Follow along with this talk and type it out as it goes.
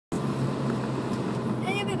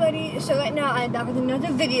everybody, so right now I'm back with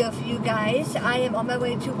another video for you guys. I am on my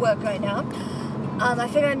way to work right now. I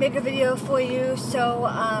figured I'd make a video for you so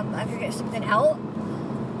I could get something out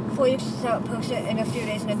for you to post it in a few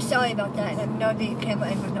days, and I'm sorry about that. And I know the camera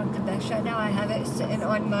angle is not the best right now. I have it sitting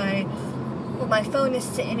on my, well, my phone is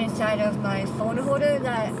sitting inside of my phone holder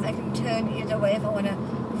that I can turn either way if I want to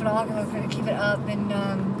vlog, and I'm going to keep it up and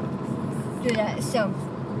do that. So,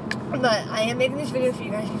 but I am making this video for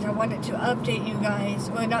you guys because I wanted to update you guys,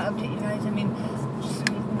 or not update you guys, I mean, just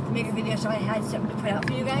make a video so I had something to put out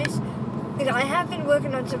for you guys. Because I have been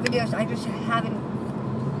working on some videos, I just haven't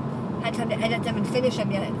had time to edit them and finish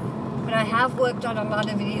them yet. But I have worked on a lot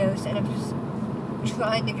of videos, and I'm just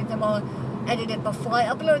trying to get them all edited before I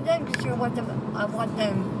upload them, because I want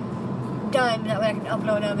them done, that way I can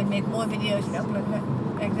upload them and make more videos and upload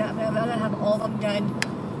them like that. But I'd rather have all of them done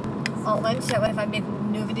all once, so if I make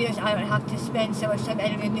new videos, I don't have to spend so much time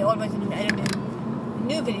editing the old ones and then editing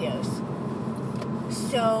new videos.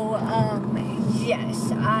 So,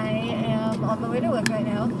 yes, I am on my way to work right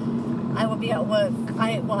now. I will be at work.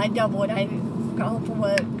 I doubled. I got home from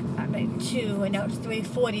work at like 2, and now it's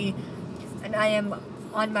 3:40, and I am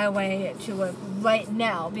on my way to work right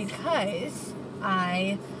now because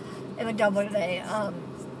I am a double today.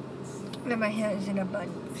 And my hair is in a bun,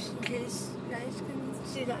 in case you guys can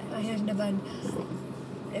see that my hair's in a bun.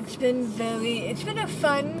 It's been a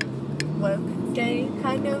fun work day,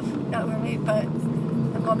 kind of, not really, but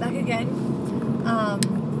I'm going back again.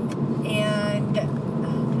 And I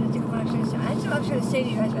think what I was going to say to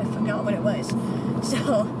you guys, but I forgot what it was.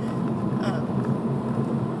 So,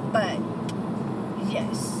 but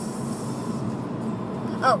yes.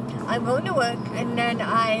 Oh, I'm going to work, and then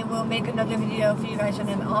I will make another video for you guys when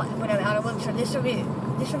I'm out of work. So this will be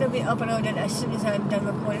uploaded as soon as I'm done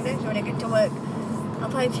recording it. So when I get to work, I'll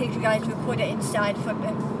probably take you guys record it inside for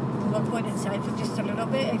just a little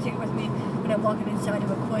bit. I take it with me when I'm walking inside and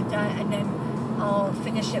record that, and then I'll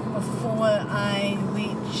finish it before I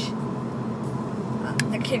reach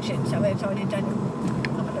the kitchen, so it's already done and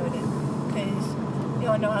uploaded. Because you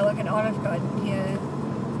all know I work in Olive Garden here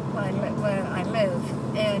where I live,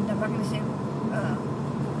 and I'm not going to say,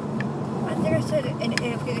 I think I said in a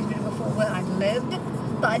previous video before where I lived,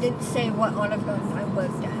 but I didn't say what Olive Garden I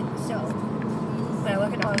worked at. So, but I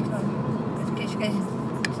work in Olive Garden, in case you guys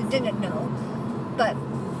didn't know. But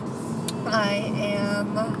I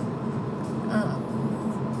am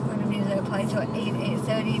going to be there probably till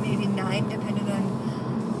 8:30, maybe 9, depending on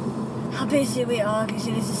how busy we are, because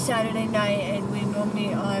it is a Saturday night, and we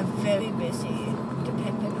normally are very busy,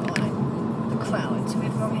 depending on the crowd. So we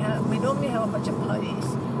normally have a bunch of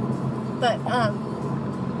parties. But,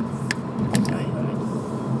 sorry, hold on.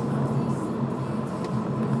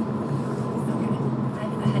 Okay, I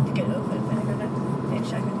had to get over it, but I gotta make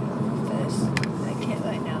sure I can get over it first. I can't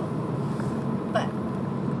right now. But,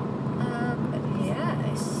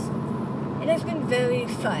 yes. It has been very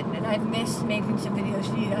fun, and I've missed making some videos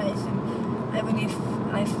for you guys, and I really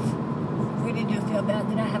do feel bad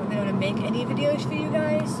that I haven't been able to make any videos for you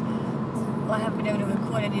guys. Well, I haven't been able to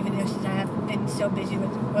record any videos since I have been so busy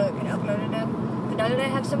with work and uploading them. But now that I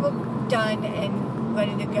have some work done and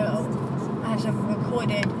ready to go, I have some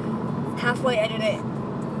recorded, halfway edited,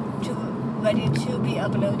 ready to be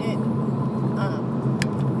uploaded. I'm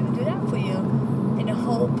going to do that for you. In the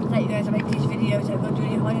hope that you guys will like these videos. I worked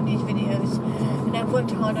really hard on these videos, and I've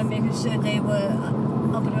worked hard on making sure they were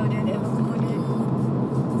uploaded and recorded.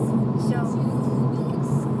 So,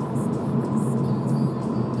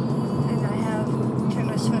 and I have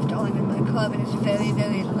Taylor Swift on in my car, but it's very,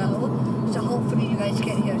 very low. So hopefully you guys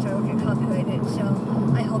can't hear, so I won't get copyrighted. So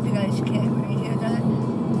I hope you guys can't really hear that.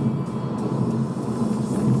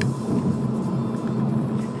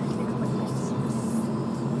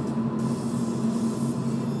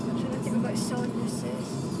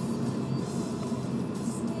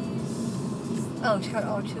 Oh, it's got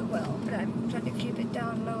all too well, but I'm trying to keep it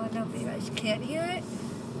down low enough that you guys can't hear it.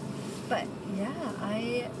 But yeah,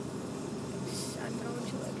 I'm going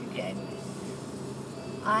to work again.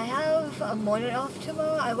 I have a morning off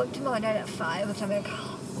tomorrow. I work tomorrow night at 5, which I'm like,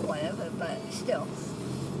 oh, whatever, but still.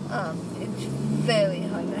 It's very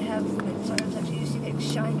hot. I have rings on. It's actually usually like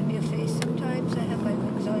shine in your face sometimes. I have my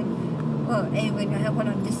rings on. Well, a ring. I have one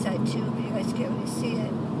on this side too, but you guys can't really see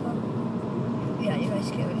it. Yeah, you guys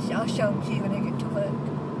can't really see. I'll show them to you when I get to work.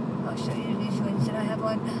 I'll show you these rings that I have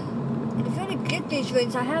on. And if you want to get these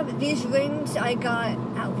rings, I have these rings I got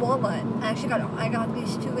at Walmart. I got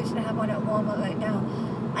these 2 rings that I have on at Walmart right now.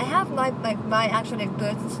 I have my actual my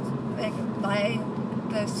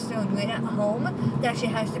birthstone ring at home that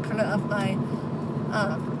actually has the color of my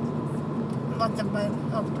month of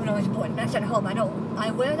when I was born. That's at home.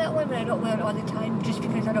 I wear that one, but I don't wear it all the time just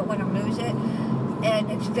because I don't want to lose it.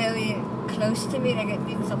 And it's very close to me, like it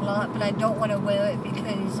means a lot, but I don't want to wear it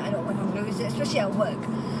because I don't want to lose it, especially at work.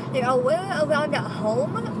 Like I'll wear it around at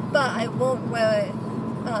home, but I won't wear it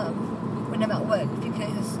when I'm at work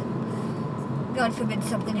because God forbid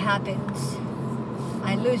something happens,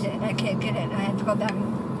 I lose it and I can't get it. I have to go back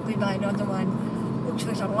and rebuy another one, which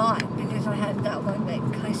was a lot because I had that one like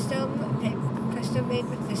custom made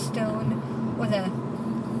with the stone or the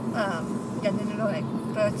like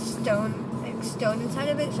birthstone stone inside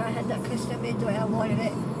of it, so I had that custom made the way I wanted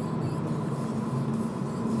it,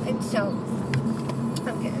 and so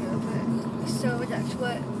I'm getting over it. So that's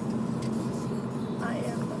what I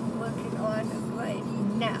am working on right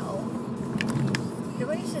now.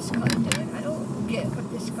 What is this car doing? I don't get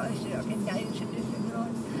what this car is doing. Okay, now you should just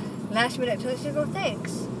on last minute to go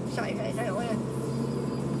thanks. Sorry guys, I don't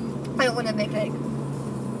want to make like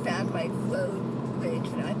bad like road rage,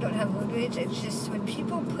 but I don't have road rage. It's just when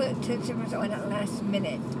people put turn signals on at last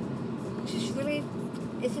minute, it just really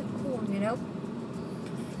isn't cool, you know?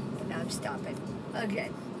 But now I'm stopping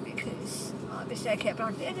again because obviously I can't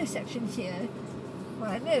block the intersections here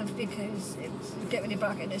where I live because it's don't really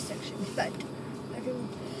block intersections, but I can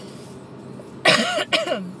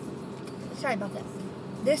sorry about that.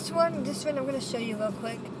 This one I'm going to show you real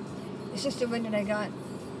quick. It's just a one that I got.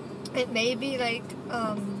 It may be like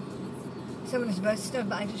someone's birthstone,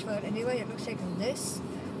 but I just wear it anyway. It looks like this.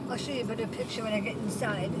 I'll show you a better picture when I get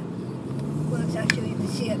inside. Well, it's actually, you can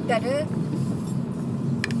see it better.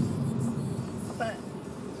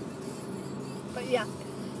 But yeah.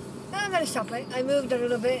 Now I'm at a stoplight. I moved a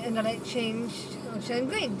little bit and the light changed. It turned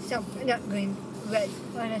green. So, not green, red.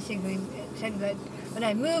 Why did I say green? It turned red. When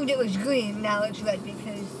I moved, it was green. Now it's red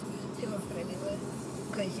because people thought they were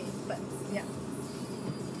crazy. But yeah.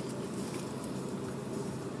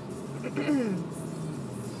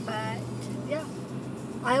 But yeah,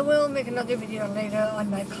 I will make another video later on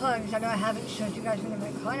my car because I know I haven't showed you guys in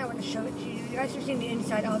my car. I want to show it to you. You guys have seen the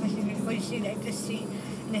inside, obviously. What you see, like the seat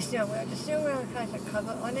and the steering wheel. The steering wheel has a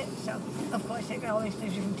cover on it, so of course, like always,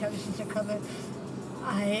 as you can tell, since a cover,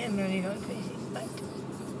 I am really going crazy. But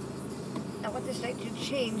I want this light to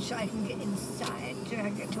change so I can get inside, so I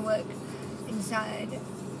can get to work inside.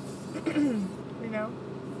 You know?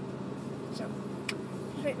 So,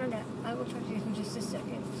 just waiting on that. I will talk to you in just a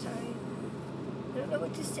second. Sorry. I don't know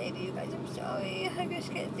what to say to you guys. I'm sorry. I just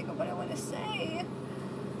can't think of what I want to say.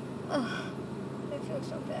 Oh, I feel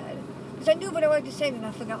so bad. Because I knew what I wanted to say and then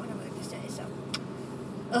I forgot what I wanted to say. So,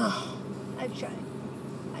 oh, I try.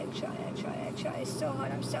 It's so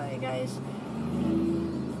hard. I'm sorry, guys.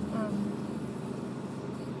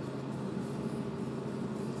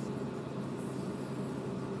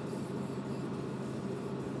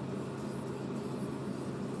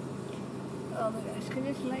 Oh my gosh, can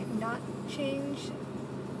this light not change,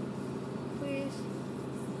 please?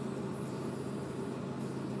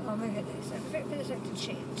 Oh my goodness, I'm waiting for this light to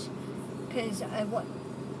change, because I want,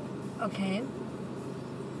 okay,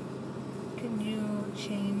 can you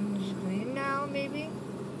change green now, maybe?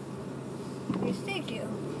 Please, thank you.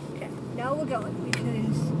 Okay, now we're going,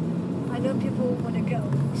 because I know people want to go,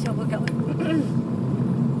 so we're going.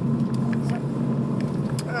 So,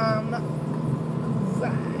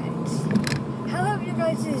 right. How have you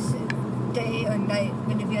guys' day or night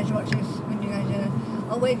when you guys watch this, when you guys are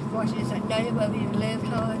awake watching this at night, wherever you live?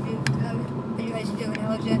 How are you guys doing?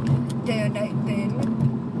 How has your day or night been?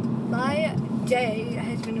 My day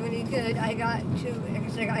has been really good. I got to, like I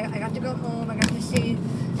said, I got to go home. I got to see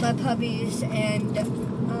my puppies and be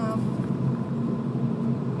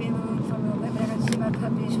alone for a little bit. But I got to see my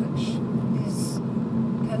puppies, which is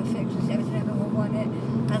perfect. It's everything I've ever wanted.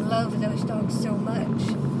 I love those dogs so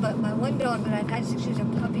much. But my one dog that I've had since she was a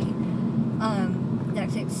puppy,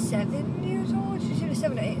 that's like 7 years old. She's either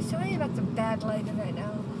 7 or 8. Sorry about the bad lighting right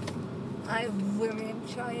now. I really am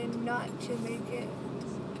trying not to make it.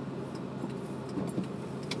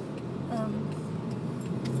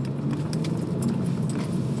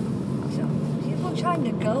 So people trying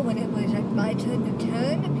to go when it was like my turn to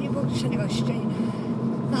turn, and people just trying to go straight.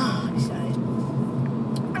 Oh, I'm sorry.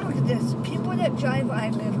 Look at this. People that drive where I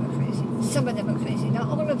live are crazy. Some of them are crazy, not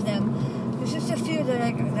all of them. There's just a few that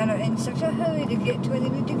are in such a hurry to get to where they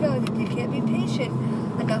need to go that they can't be patient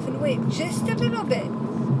enough and wait just a little bit.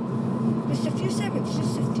 Just a few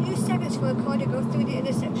seconds for a car to go through the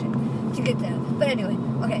intersection to get there. But anyway,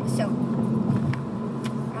 okay, so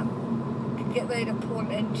get ready to pull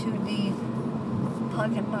into the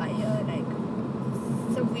parking lot here in like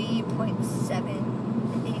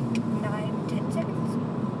 3.7, 8, 9, 10 seconds.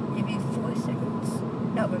 Maybe 4 seconds.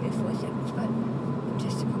 Not really 4 seconds, but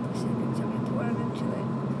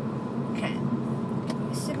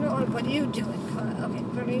What are you doing, Carla? Okay,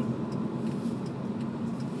 ready?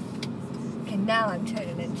 Okay, now I'm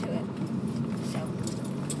turning into it. So.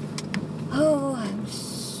 Oh, I'm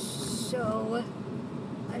so.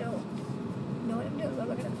 I don't know what I'm doing, but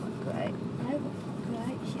we're gonna park right. I will park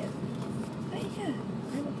right here. Right here.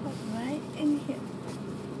 I will park right in here.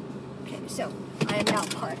 Okay, so I am now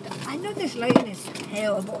parked. I know this lighting is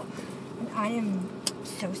terrible. And I am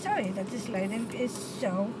so sorry that this lighting is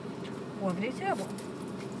so horribly terrible.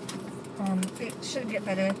 It should get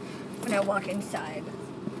better when I walk inside.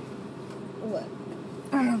 What?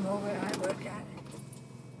 I don't know where I work at.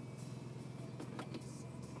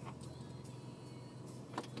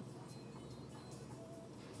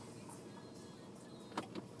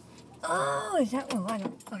 Oh, is that one? I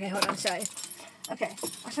don't. Okay, hold on, sorry. Okay,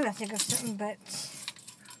 I was trying to think of something, but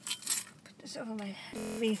put this over my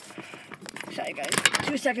head. Sorry, guys.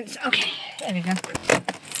 2 seconds. Okay, there we go.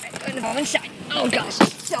 Right, going to go inside. Oh gosh,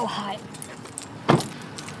 it's so hot.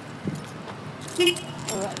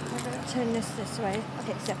 Alright, we're gonna turn this way.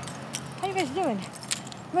 Okay, so how you guys doing?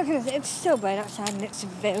 Look at this. It's so bright outside, and it's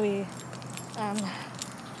very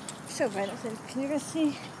so bright outside. Can you guys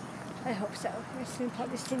see? I hope so. You guys can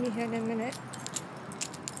probably see me here in a minute.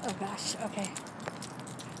 Oh gosh, okay.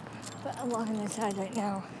 But I'm walking inside right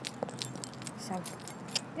now. So,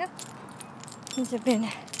 yeah. Things have been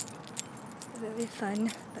very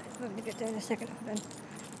fun. But we're going to get there in a second. Hold on.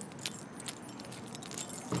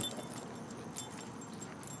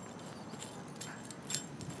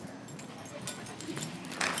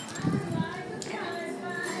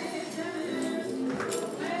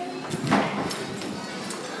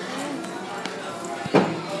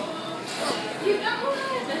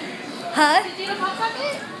 Huh? Did you get a Hot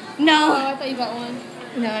Pocket? No. Oh, I thought you got one.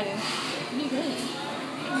 No, I didn't. You did.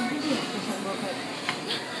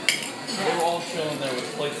 They were all chilling there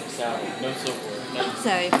with plates of salad, no silverware. No.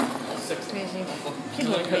 Sorry. 6. Crazy.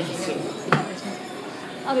 People People are crazy.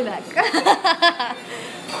 I'll be back.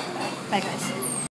 Bye, guys.